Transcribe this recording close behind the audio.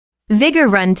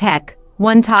Vigorun Tech,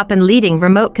 one top and leading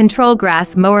remote control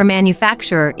grass mower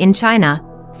manufacturer in China,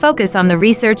 focus on the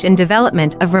research and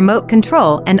development of remote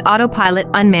control and autopilot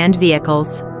unmanned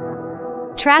vehicles.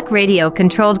 Track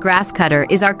radio-controlled grass cutter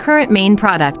is our current main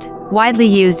product, widely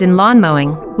used in lawn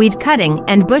mowing, weed cutting,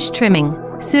 and bush trimming,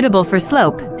 suitable for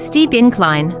slope, steep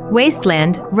incline,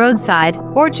 wasteland, roadside,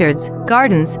 orchards,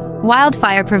 gardens,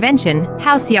 wildfire prevention,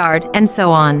 house yard, and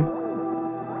so on.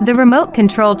 The remote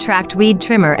control tracked weed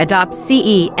trimmer adopts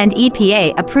CE and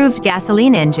EPA-approved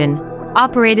gasoline engine,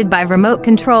 operated by remote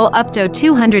control up to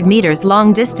 200 meters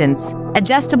long distance,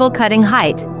 adjustable cutting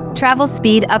height, travel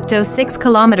speed up to 6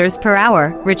 kilometers per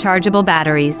hour, rechargeable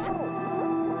batteries.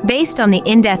 Based on the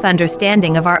in-depth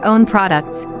understanding of our own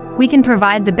products, we can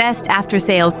provide the best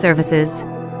after-sales services.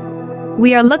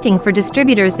 We are looking for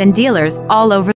distributors and dealers all over